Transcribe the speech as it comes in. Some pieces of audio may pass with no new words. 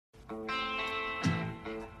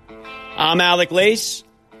I'm Alec Lace.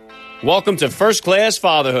 Welcome to First Class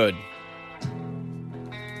Fatherhood.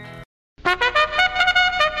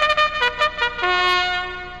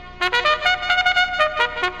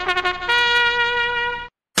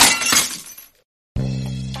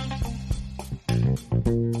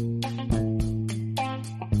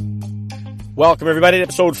 Welcome, everybody, to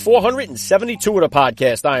episode 472 of the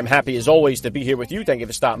podcast. I am happy, as always, to be here with you. Thank you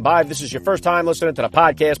for stopping by. If this is your first time listening to the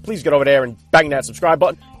podcast, please get over there and bang that subscribe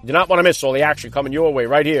button. You do not want to miss all the action coming your way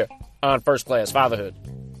right here on First Class Fatherhood.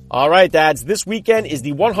 All right, dads, this weekend is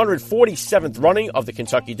the 147th running of the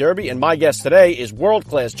Kentucky Derby, and my guest today is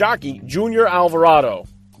world-class jockey Junior Alvarado.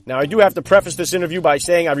 Now, I do have to preface this interview by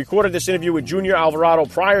saying I recorded this interview with Junior Alvarado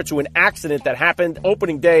prior to an accident that happened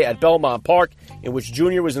opening day at Belmont Park, in which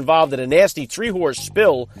Junior was involved in a nasty three-horse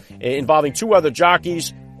spill involving two other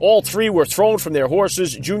jockeys. All three were thrown from their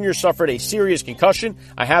horses. Junior suffered a serious concussion.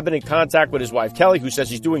 I have been in contact with his wife, Kelly, who says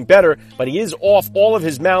he's doing better, but he is off all of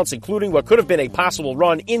his mounts, including what could have been a possible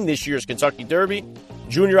run in this year's Kentucky Derby.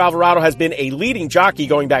 Junior Alvarado has been a leading jockey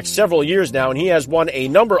going back several years now, and he has won a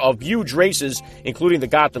number of huge races, including the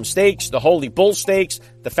Gotham Stakes, the Holy Bull Stakes,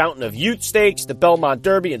 the Fountain of Youth Stakes, the Belmont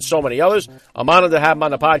Derby, and so many others. I'm honored to have him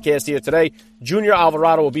on the podcast here today. Junior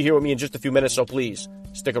Alvarado will be here with me in just a few minutes, so please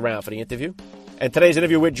stick around for the interview. And today's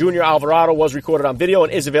interview with Junior Alvarado was recorded on video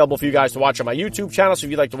and is available for you guys to watch on my YouTube channel. So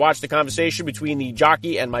if you'd like to watch the conversation between the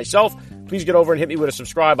jockey and myself, please get over and hit me with a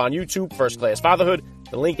subscribe on YouTube, First Class Fatherhood.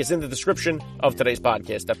 The link is in the description of today's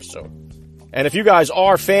podcast episode. And if you guys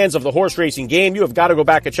are fans of the horse racing game, you have got to go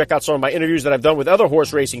back and check out some of my interviews that I've done with other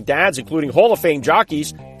horse racing dads, including Hall of Fame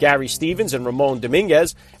jockeys Gary Stevens and Ramon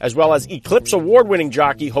Dominguez, as well as Eclipse Award-winning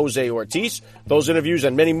jockey Jose Ortiz. Those interviews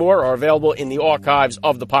and many more are available in the archives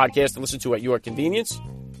of the podcast to listen to at your convenience.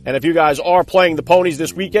 And if you guys are playing the ponies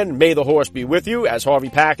this weekend, may the horse be with you, as Harvey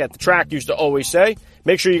Pack at the track used to always say.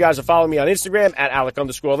 Make sure you guys are following me on Instagram at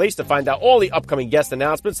Alec_Lace to find out all the upcoming guest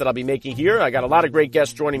announcements that I'll be making here. I got a lot of great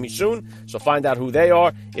guests joining me soon, so find out who they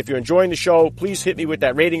are. If you're enjoying the show, please hit me with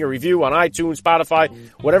that rating or review on iTunes, Spotify,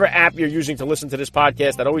 whatever app you're using to listen to this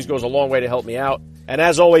podcast. That always goes a long way to help me out. And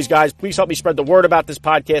as always, guys, please help me spread the word about this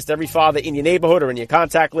podcast. Every father in your neighborhood or in your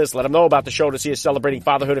contact list, let them know about the show to see us celebrating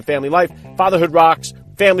fatherhood and family life. Fatherhood rocks.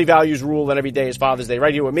 Family values rule, and every day is Father's Day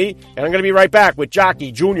right here with me. And I'm going to be right back with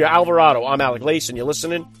jockey Junior Alvarado. I'm Alec Lace, and you're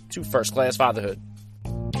listening to First Class Fatherhood.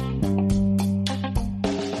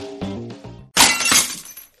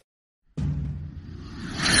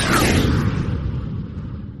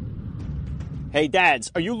 Hey dads,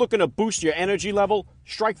 are you looking to boost your energy level?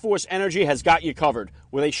 Strikeforce Energy has got you covered.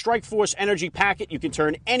 With a Strikeforce Energy packet, you can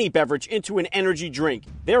turn any beverage into an energy drink.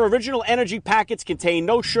 Their original energy packets contain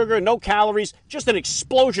no sugar, no calories, just an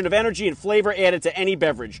explosion of energy and flavor added to any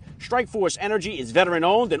beverage. Strikeforce Energy is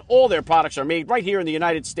veteran-owned, and all their products are made right here in the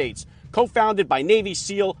United States. Co-founded by Navy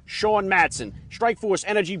SEAL Sean Matson, Strikeforce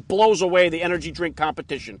Energy blows away the energy drink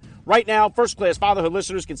competition. Right now, First Class Fatherhood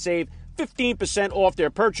listeners can save 15% off their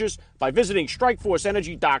purchase by visiting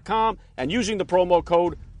StrikeForceEnergy.com and using the promo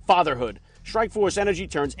code FATHERHOOD. Strikeforce Energy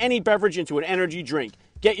turns any beverage into an energy drink.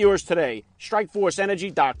 Get yours today.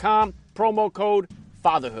 StrikeForceEnergy.com, promo code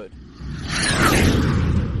FATHERHOOD.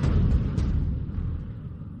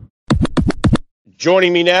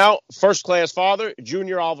 Joining me now, First Class Father,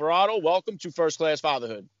 Junior Alvarado. Welcome to First Class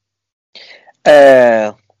Fatherhood.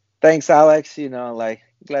 Thanks, Alex.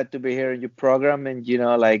 Glad to be here in your program, and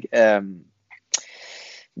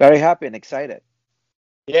very happy and excited.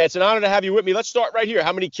 Yeah, it's an honor to have you with me. Let's start right here.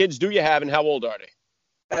 How many kids do you have, and how old are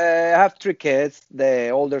they? I have 3 kids. The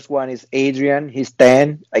oldest one is Adrian. He's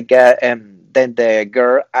 10. I got then the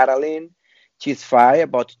girl Adeline. She's 5,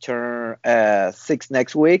 about to turn 6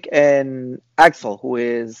 next week, and Axel, who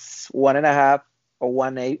is 1.5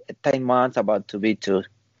 or 10 months, about to be 2.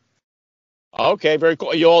 Okay, very cool.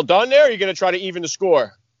 Are you all done there? Or are you going to try to even the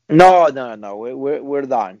score? No. We're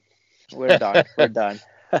done. We're done. We're done.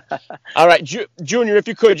 All right, Junior, if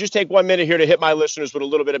you could, just take 1 minute here to hit my listeners with a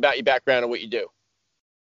little bit about your background and what you do.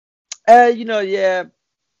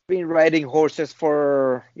 Been riding horses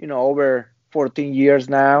for, over 14 years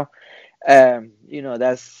now.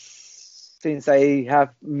 That's since I have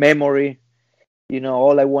memory.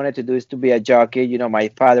 All I wanted to do is to be a jockey. My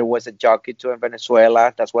father was a jockey too in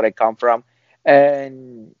Venezuela. That's where I come from.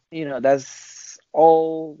 And, that's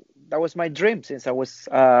all. That was my dream since I was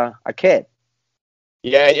a kid.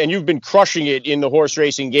 Yeah, and you've been crushing it in the horse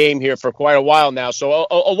racing game here for quite a while now. So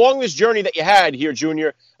along this journey that you had here,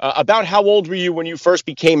 Junior, about how old were you when you first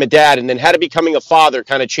became a dad, and then how did becoming a father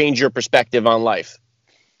kind of change your perspective on life?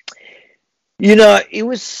 It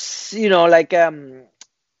was,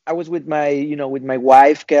 I was with my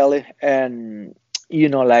wife Kelly, and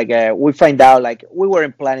we find out like we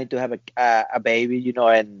weren't planning to have a baby,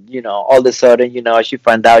 and all of a sudden, she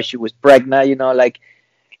found out she was pregnant,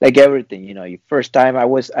 like everything, first time I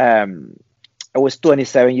was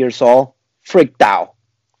 27 years old, freaked out,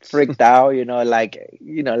 freaked out, like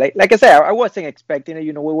I said, I wasn't expecting it,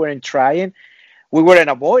 we weren't trying, we weren't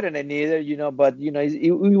avoiding it either, but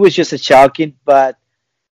it was just a shocking, but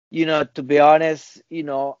to be honest,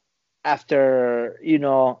 after,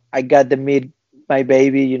 I got to meet my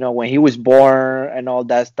baby, when he was born and all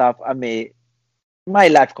that stuff, I mean, my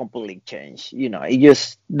life completely changed. It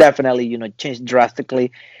just definitely, changed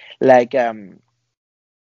drastically. Like, I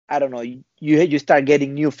don't know, you start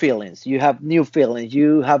getting new feelings. You have new feelings.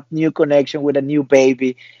 You have new connection with a new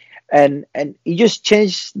baby, and it just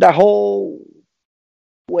changed the whole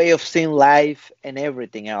way of seeing life and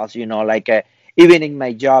everything else, like even in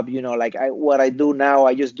my job, like what I do now,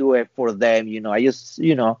 I just do it for them, I just,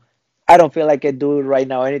 I don't feel like I do right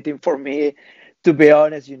now anything for me, to be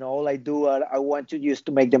honest, all I do, I want to just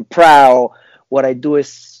to make them proud. What I do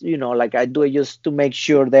is, like I do it just to make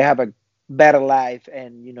sure they have a better life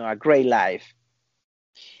and, a great life.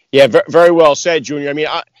 Yeah, very well said, Junior. I mean,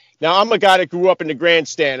 now I'm a guy that grew up in the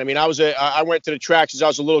grandstand. I mean, I went to the track since I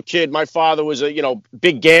was a little kid. My father was a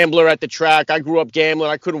big gambler at the track. I grew up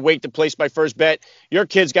gambling. I couldn't wait to place my first bet. Your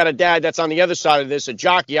kid's got a dad that's on the other side of this, a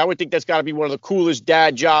jockey. I would think that's got to be one of the coolest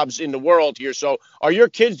dad jobs in the world here. So, are your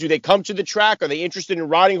kids? Do they come to the track? Are they interested in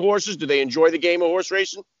riding horses? Do they enjoy the game of horse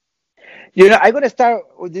racing? I'm gonna start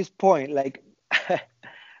with this point, like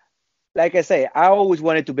like I say, I always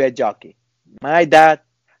wanted to be a jockey. My dad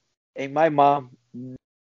and my mom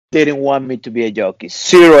didn't want me to be a jockey.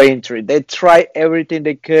 Zero interest. They tried everything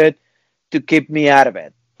they could to keep me out of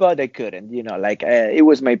it, but they couldn't. Like it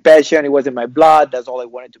was my passion. It was in my blood. That's all I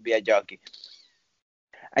wanted to be a jockey.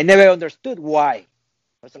 I never understood why.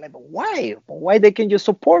 I was like, but why? Why they can just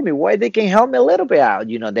support me? Why they can help me a little bit out?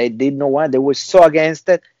 They didn't know why. They were so against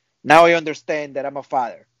it. Now I understand that I'm a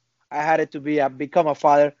father. I had it to become a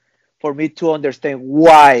father for me to understand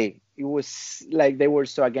why it was like they were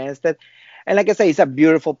so against it. And like I say, it's a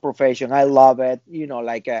beautiful profession. I love it.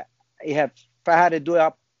 Like if I had to do it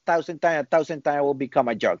a thousand times, I will become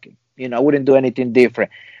a jockey. I wouldn't do anything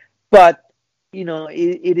different. But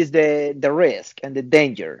it is the risk and the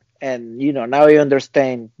danger. And now I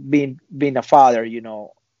understand being a father. You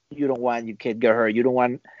don't want your kid get hurt. You don't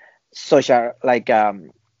want such a like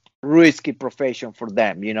risky profession for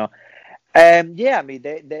them. And yeah, I mean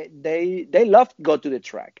they love to go to the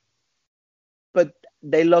track, but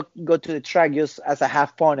they love go to the track just as a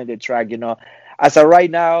have fun at the track. As of right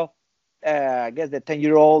now, I guess the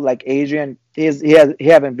 10-year-old like Adrian, he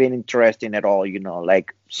haven't been interested at all.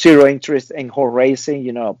 Like zero interest in horse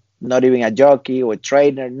racing. Not even a jockey or a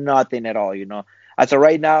trainer, nothing at all. As of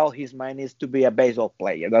right now, his mind is to be a baseball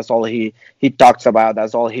player. That's all he talks about.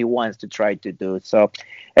 That's all he wants to try to do. So,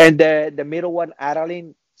 and the middle one,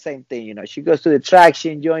 Adeline, same thing. She goes to the track. She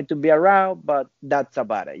enjoying to be around, but that's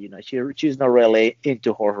about it. She's not really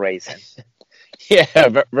into horse racing.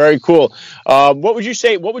 Yeah, very cool. What would you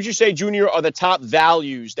say? What would you say, Junior, are the top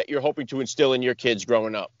values that you're hoping to instill in your kids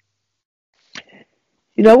growing up?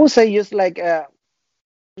 I would say just like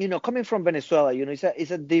coming from Venezuela,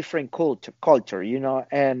 it's a different culture,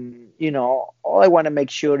 and all I want to make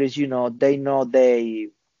sure is they know they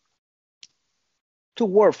to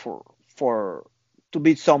work for to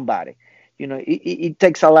be somebody. It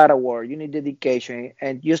takes a lot of work. You need dedication,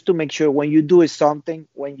 and just to make sure when you do something,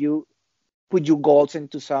 when you put your goals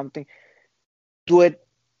into something, do it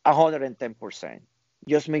 110%.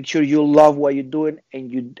 Just make sure you love what you're doing, and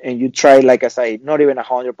you try, like I say, not even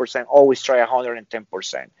 100%. Always try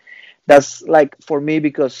 110%. That's like for me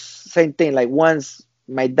because same thing. Like once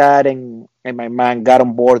my dad and my mom got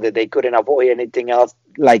on board that they couldn't avoid anything else,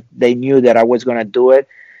 like they knew that I was gonna do it.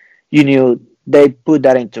 You knew they put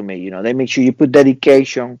that into me. They make sure you put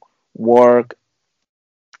dedication, work,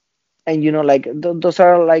 and like those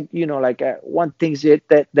are like like one things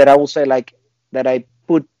that I will say like that I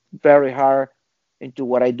put very hard into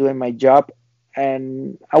what I do in my job,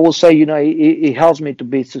 and I will say it helps me to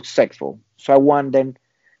be successful. So I want them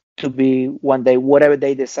to be one day whatever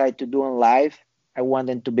they decide to do in life. I want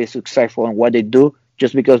them to be successful in what they do,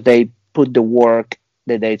 just because they put the work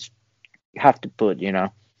that they have to put.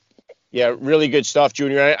 Yeah, really good stuff,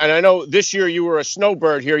 Junior. And I know this year you were a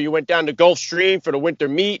snowbird here. You went down to Gulfstream for the winter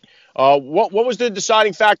meet. What was the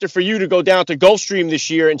deciding factor for you to go down to Gulfstream this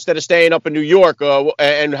year instead of staying up in New York?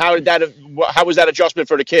 And how was that adjustment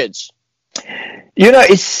for the kids?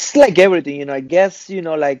 It's like everything. I guess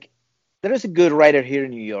like there is a good rider here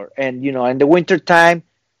in New York, and in the winter time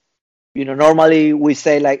Normally we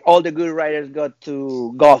say like all the good riders go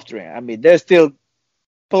to Gulfstream. I mean, there's still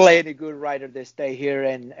plenty good riders that stay here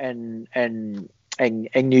and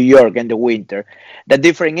New York in the winter. The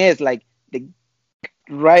difference is like the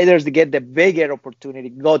riders that get the bigger opportunity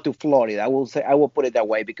go to Florida. I will put it that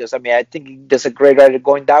way because I mean I think there's a great rider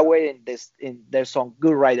going that way, and there's some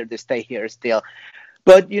good riders that stay here still.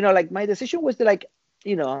 But like my decision was to like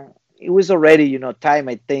it was already time.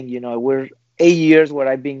 I think we're 8 years where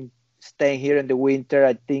I've been staying here in the winter.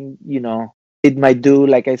 I think it might do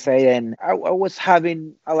like I say, and I was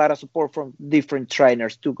having a lot of support from different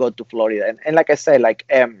trainers to go to Florida, and like I say, like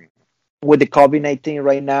with the COVID-19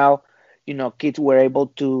 right now, kids were able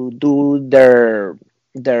to do their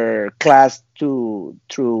class through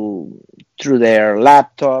their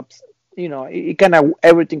laptops. It kind of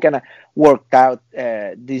everything kind of worked out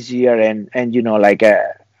this year, and like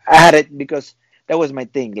I had it because that was my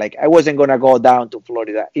thing. Like I wasn't gonna go down to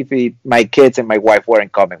Florida if my kids and my wife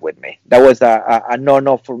weren't coming with me. That was a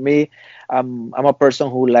no for me. I'm a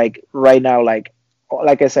person who like right now like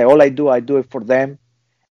I say, all I do it for them,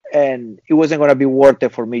 and it wasn't going to be worth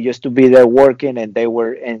it for me just to be there working, and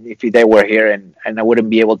if they were here, and I wouldn't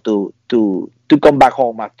be able to come back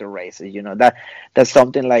home after races. That's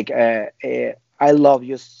something like I love.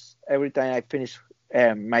 Just every time I finish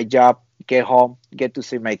my job, get home, get to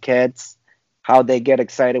see my kids, how they get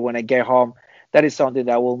excited when I get home. That is something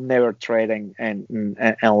that I will never trade in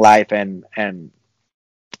life, and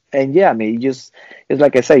yeah, I mean, it's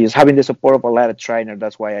like I say, just having the support of a lot of trainers.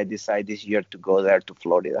 That's why I decided this year to go there to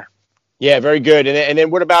Florida. Yeah, very good. And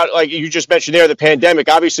then what about, like you just mentioned there, the pandemic?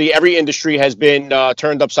 Obviously, every industry has been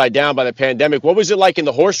turned upside down by the pandemic. What was it like in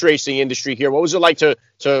the horse racing industry here? What was it like to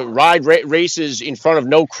ride races in front of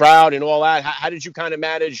no crowd and all that? How did you kind of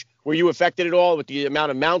manage? Were you affected at all with the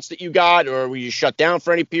amount of mounts that you got, or were you shut down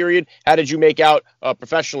for any period? How did you make out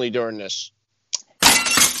professionally during this?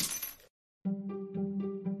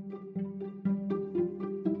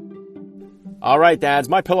 All right, dads,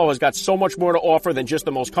 My Pillow has got so much more to offer than just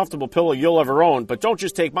the most comfortable pillow you'll ever own. But don't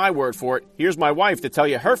just take my word for it. Here's my wife to tell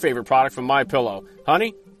you her favorite product from My Pillow.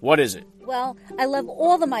 Honey, what is it? Well, I love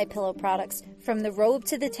all the My Pillow products, from the robe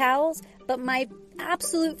to the towels, but my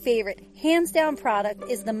absolute favorite, hands down product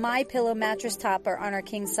is the My Pillow mattress topper on our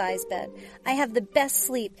king size bed. I have the best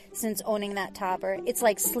sleep since owning that topper. It's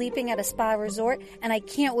like sleeping at a spa resort, and I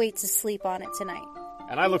can't wait to sleep on it tonight.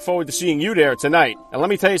 And I look forward to seeing you there tonight. And let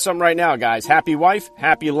me tell you something right now, guys. Happy wife,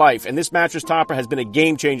 happy life. And this mattress topper has been a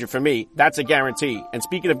game changer for me. That's a guarantee. And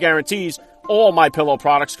speaking of guarantees, all My Pillow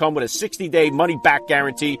products come with a 60-day money-back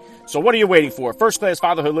guarantee. So what are you waiting for? First-class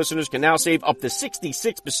fatherhood listeners can now save up to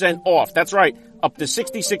 66% off. That's right, up to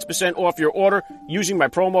 66% off your order using my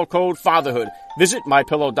promo code FATHERHOOD. Visit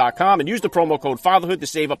MyPillow.com and use the promo code FATHERHOOD to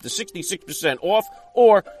save up to 66% off,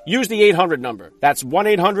 or use the 800 number. That's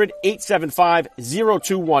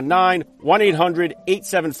 1-800-875-0219,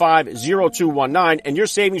 1-800-875-0219, and your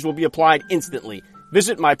savings will be applied instantly.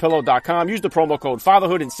 Visit MyPillow.com, use the promo code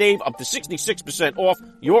FATHERHOOD, and save up to 66% off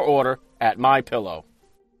your order at MyPillow.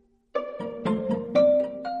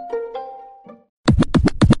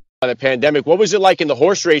 The pandemic, what was it like in the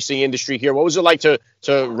horse racing industry here? What was it like to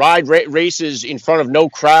ride races in front of no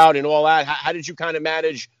crowd and all that? How did you kind of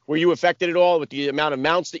manage? Were you affected at all with the amount of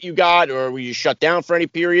mounts that you got, or were you shut down for any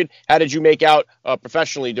period? How did you make out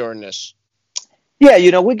professionally during this? Yeah,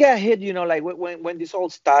 we got hit, like when this all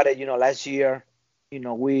started, last year.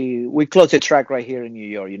 We closed the track right here in New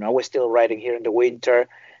York. I was still riding here in the winter.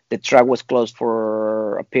 The track was closed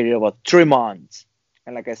for a period of about 3 months.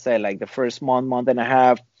 And like I said, like the first month and a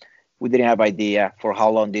half, we didn't have idea for how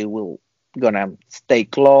long they will gonna stay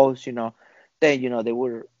closed. Then,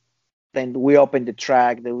 then we opened the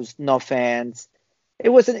track. There was no fans.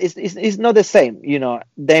 It's not the same.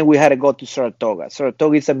 Then we had to go to Saratoga.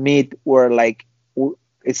 Saratoga is a meet where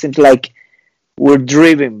it seems like we're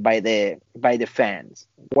driven by the fans.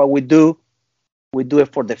 What we do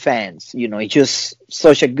it for the fans. It's just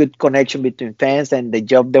such a good connection between fans and the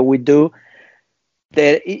job that we do,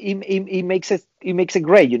 that it makes it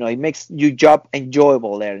great. It makes your job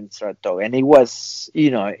enjoyable there in Saratoga. And it was,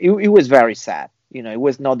 it was very sad. It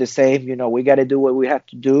was not the same. We got to do what we have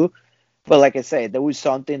to do. But like I said, there was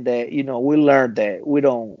something that we learned that we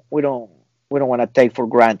don't want to take for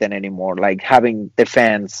granted anymore. Like having the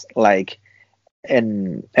fans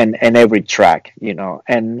and every track,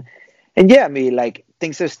 and yeah, I mean, like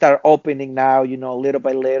things are start opening now, little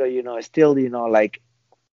by little, still,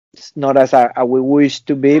 it's not as we wish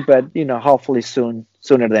to be, but hopefully sooner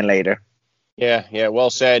than later. Yeah, well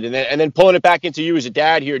said. And then pulling it back into you as a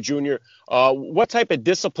dad here, Junior. What type of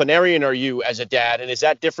disciplinarian are you as a dad, and is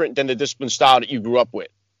that different than the discipline style that you grew up with?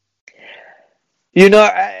 You know,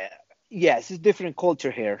 yes, it's different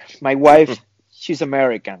culture here. My wife, she's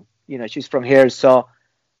American. You know, she's from here, so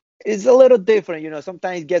it's a little different. You know,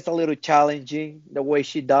 sometimes it gets a little challenging the way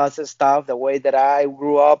she does the stuff, the way that I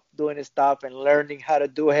grew up doing stuff and learning how to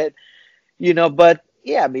do it. You know, but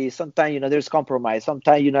yeah, I mean, sometimes there's compromise.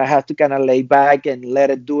 Sometimes I have to kind of lay back and let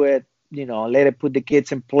it do it. You know, let it put the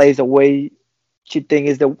kids in place the way she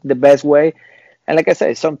thinks is the best way. And like I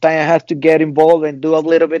said, sometimes I have to get involved and do a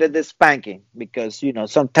little bit of the spanking because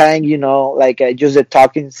sometimes like just the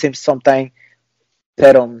talking seems sometimes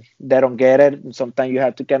they don't get it. And sometimes you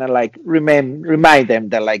have to kind of like remind them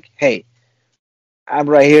that like, hey, I'm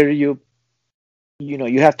right here. You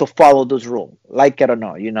have to follow those rules, like it or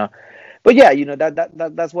not. But yeah,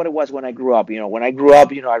 that's what it was when I grew up. When I grew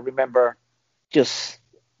up, I remember just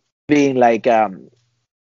being like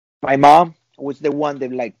my mom was the one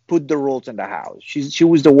that like put the rules in the house. She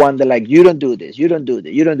was the one that like you don't do this, you don't do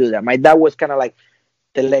that, you don't do that. My dad was kind of like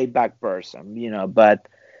the laid back person, but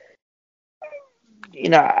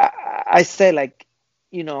I say like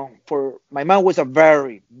for my mom was a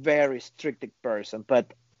very very strict person,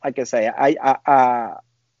 but like I say, I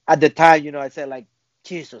at the time, I said like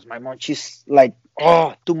Jesus, my mom, she's like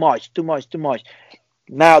oh too much, too much, too much.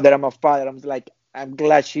 Now that I'm a father, I'm like I'm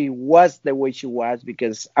glad she was the way she was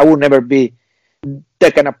because I would never be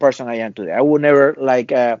the kind of person I am today. I would never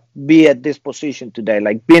like be at this position today.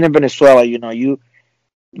 Like being in Venezuela,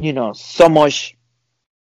 so much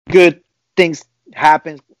good things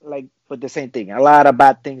happen. Like, but the same thing, a lot of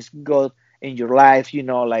bad things go in your life.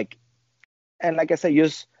 Like and like I said,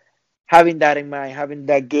 just having that in mind, having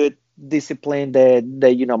that good discipline that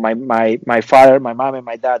my father, my mom, and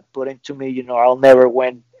my dad put into me. I'll never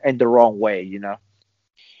went in the wrong way.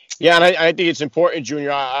 Yeah, and I think it's important,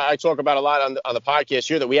 Junior. I talk about a lot on the podcast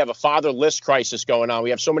here that we have a fatherless crisis going on.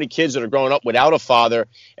 We have so many kids that are growing up without a father,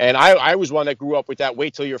 and I was one that grew up with that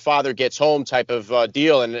 "wait till your father gets home" type of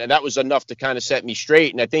deal, and that was enough to kind of set me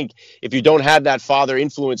straight. And I think if you don't have that father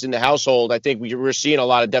influence in the household, I think we're seeing a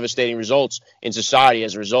lot of devastating results in society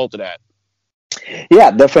as a result of that.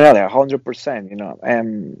 Yeah, definitely, 100%.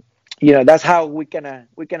 And that's how we gonna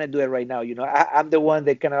do it right now. I'm the one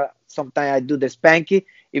that kind of sometimes I do the spanky,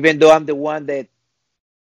 even though I'm the one that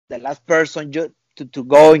the last person to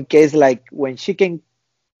go in case like when she can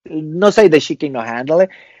not say that she cannot handle it,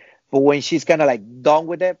 but when she's kind of like done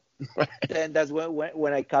with it, then that's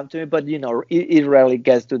when I come to me. But it rarely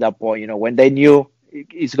gets to that point. When they knew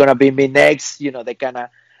it's gonna be me next, they kind of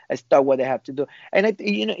start what they have to do. And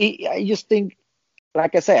I just think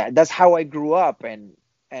like I said, that's how I grew up, and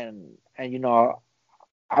I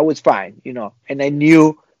was fine, and I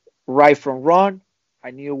knew right from wrong.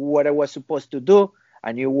 I knew what I was supposed to do.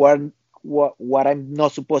 I knew what I'm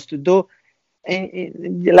not supposed to do.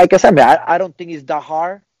 And like I said, man, I don't think it's that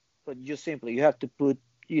hard, but just simply you have to put,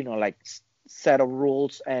 like set of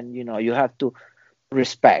rules, and you have to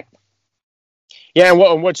respect. Yeah,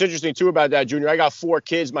 and what's interesting too about that, Junior, I got four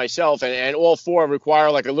kids myself, and all four require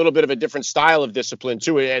like a little bit of a different style of discipline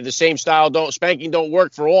too. And the same style spanking don't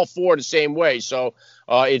work for all four the same way. So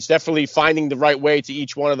it's definitely finding the right way to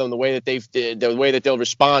each one of them. The way that the way that they'll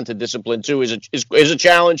respond to discipline too is a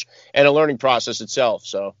challenge and a learning process itself.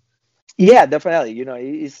 So. Yeah, definitely.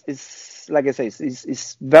 It's like I say,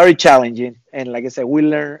 it's very challenging, and like I said, we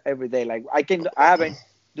learn every day. Like I haven't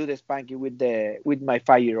do the spanking with my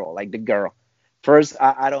 5 year old, like the girl. First,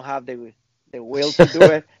 I don't have the will to do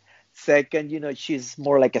it. Second, she's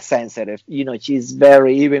more like a sensitive. She's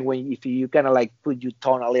very even when if you kind of like put your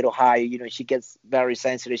tone a little high, she gets very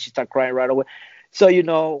sensitive. She start crying right away. So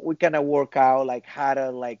we kind of work out like how to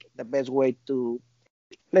like the best way to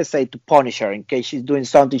let's say to punish her in case she's doing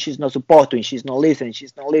something she's not supposed to and she's not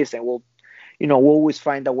listening. We'll always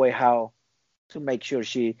find a way how to make sure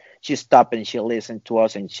she stop and she listen to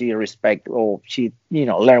us and she respect or she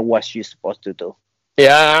learn what she's supposed to do.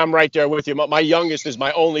 Yeah, I'm right there with you. My youngest is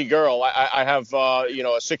my only girl. I have, a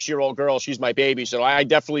 6-year-old girl. She's my baby. So I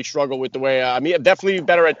definitely struggle with the way, I mean, I'm definitely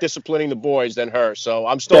better at disciplining the boys than her. So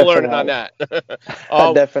I'm still learning on Definitely. that.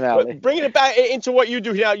 uh, Definitely. Bringing it back into what you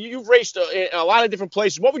do now, you've raced in a lot of different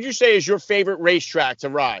places. What would you say is your favorite racetrack to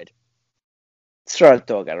ride?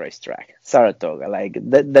 Saratoga racetrack, Saratoga, like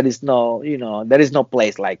that is no there is no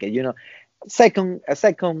place like it. Second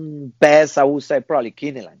best I would say probably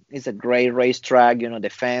Kinneyland. It's a great racetrack. The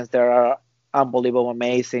fans there are unbelievable,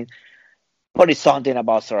 amazing. But it's something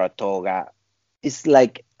about Saratoga. It's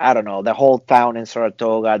like I don't know the whole town in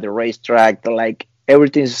Saratoga, the racetrack, like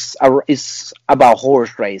everything's is about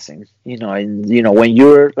horse racing. And when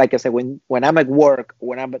you're like I said, when I'm at work,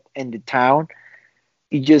 when I'm in the town,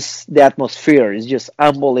 it just the atmosphere is just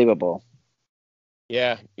unbelievable.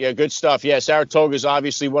 Yeah, good stuff. Yeah, Saratoga is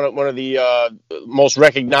obviously one of the most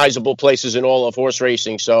recognizable places in all of horse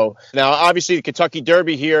racing. So now, obviously, the Kentucky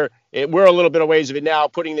Derby here, we're a little bit of ways of it now,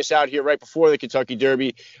 putting this out here right before the Kentucky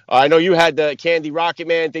Derby. I know you had the Candy Rocket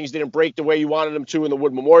Man. Things didn't break the way you wanted them to in the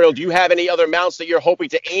Wood Memorial. Do you have any other mounts that you're hoping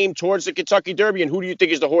to aim towards the Kentucky Derby? And who do you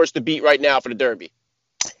think is the horse to beat right now for the Derby?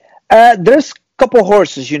 There's a couple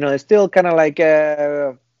horses, it's still kind of like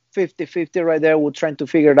 50-50 right there. We're trying to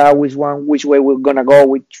figure out which way we're gonna go.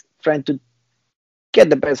 We're trying to get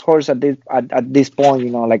the best horse at this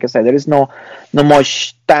point. Like I said, there is no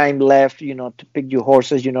much time left. To pick your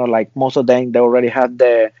horses. Like most of them, they already have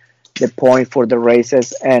the point for the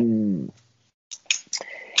races, and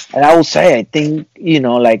I would say I think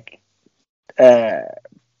like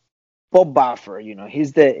Bob Buffer.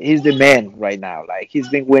 He's the man right now. Like he's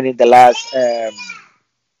been winning the last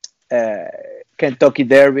Kentucky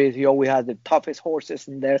Derby. He always has the toughest horses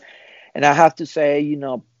in there, and I have to say,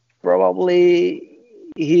 probably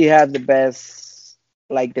he had the best,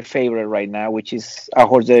 like the favorite right now, which is a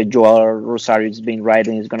horse that Joel Rosario has been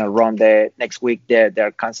riding. He's gonna run the next week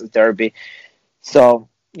their Kansas Derby. So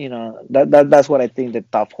that's what I think the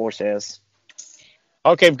tough horse is.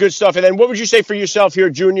 Okay, good stuff. And then what would you say for yourself here,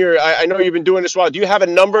 Junior? I know you've been doing this a while. Do you have a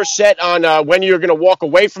number set on when you're going to walk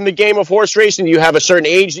away from the game of horse racing? Do you have a certain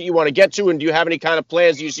age that you want to get to? And do you have any kind of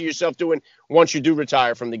plans that you see yourself doing once you do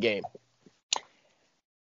retire from the game?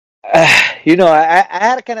 I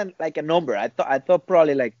had kind of like a number. I thought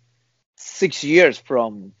probably like 6 years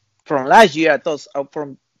from last year. I thought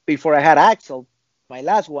from before I had Axel, my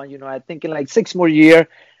last one, I thinking like 6 more years.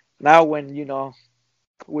 Now when,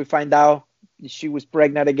 we find out she was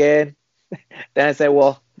pregnant again, then I said,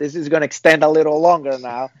 well, this is going to extend a little longer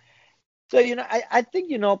now. So, I think,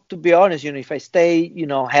 to be honest, if I stay,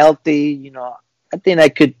 healthy, I think I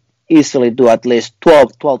could easily do at least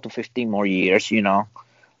 12 to 15 more years,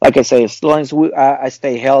 Like I say, as long as I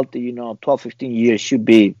stay healthy, 12, 15 years should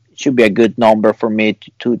be a good number for me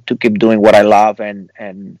to keep doing what I love and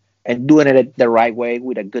doing it the right way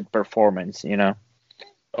with a good performance,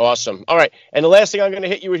 Awesome. All right. And the last thing I'm going to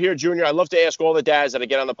hit you with here, Junior, I love to ask all the dads that I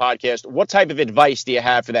get on the podcast, what type of advice do you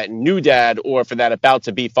have for that new dad or for that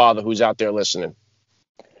about-to-be father who's out there listening?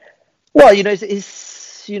 Well,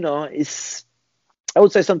 it's I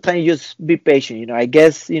would say sometimes just be patient. I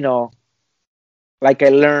guess, like I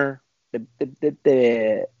learned,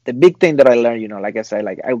 the big thing that I learned, like I said,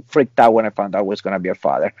 like I freaked out when I found out I was going to be a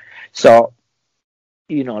father. So,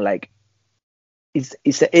 like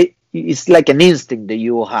it's like an instinct that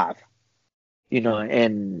you will have,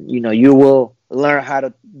 and you will learn how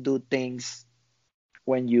to do things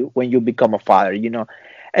when you become a father,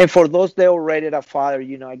 and for those that already are a father,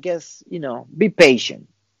 I guess, be patient.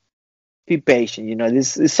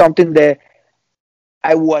 This is something that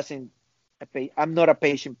I'm not a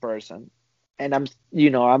patient person, and I'm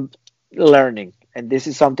learning, and this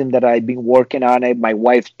is something that I've been working on it. My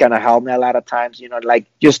wife kind of helped me a lot of times, like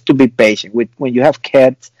just to be patient when you have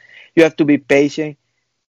kids. You have to be patient.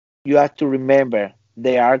 You have to remember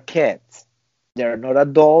they are kids. They're not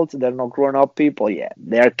adults. They're not grown-up people yet.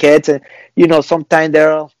 They are kids. And, sometimes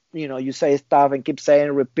they're, you say stuff and keep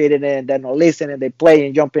saying, repeating it, and they're not listening. They play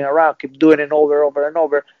and jumping around, keep doing it over and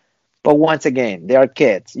over. But once again, they are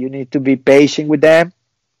kids. You need to be patient with them.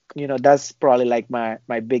 That's probably like my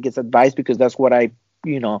biggest advice, because that's what I,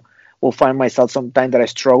 will find myself sometimes that I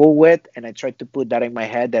struggle with. And I try to put that in my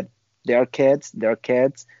head that they are kids. They're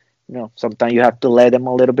kids. Sometimes you have to let them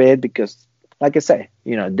a little bit because, like I say,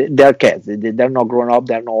 they're kids. They're not grown up.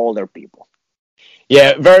 They're not older people.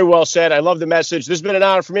 Yeah, very well said. I love the message. This has been an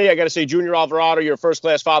honor for me. I got to say, Junior Alvarado, you're a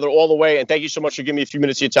first-class father all the way. And thank you so much for giving me a few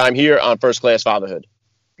minutes of your time here on First Class Fatherhood.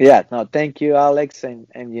 Yeah, no, thank you, Alex. And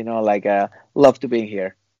love to be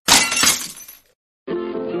here.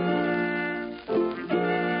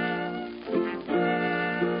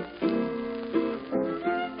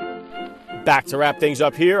 Back to wrap things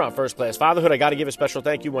up here on First Class Fatherhood. I got to give a special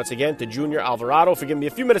thank you once again to Junior Alvarado for giving me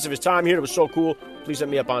a few minutes of his time here. It was so cool. Please hit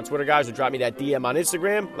me up on Twitter, guys, or drop me that DM on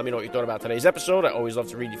Instagram. Let me know what you thought about today's episode. I always love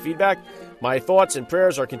to read your feedback. My thoughts and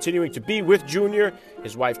prayers are continuing to be with Junior,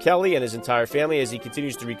 his wife Kelly, and his entire family as he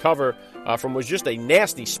continues to recover from what was just a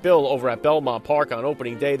nasty spill over at Belmont Park on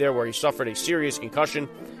opening day there, where he suffered a serious concussion.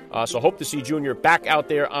 So hope to see Junior back out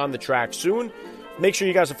there on the track soon. Make sure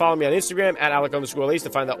you guys are following me on Instagram at Alec_Lace to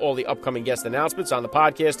find out all the upcoming guest announcements on the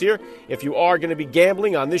podcast here. If you are going to be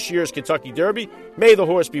gambling on this year's Kentucky Derby, may the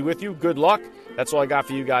horse be with you. Good luck. That's all I got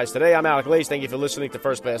for you guys today. I'm Alec Lace. Thank you for listening to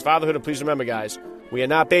First Class Fatherhood. And please remember, guys, we are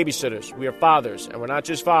not babysitters. We are fathers. And we're not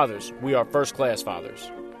just fathers. We are first class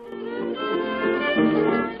fathers.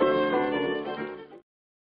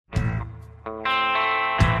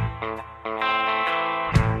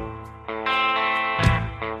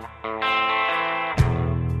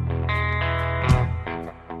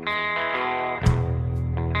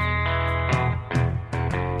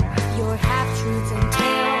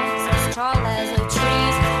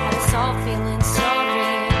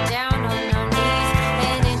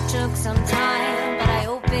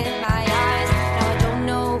 been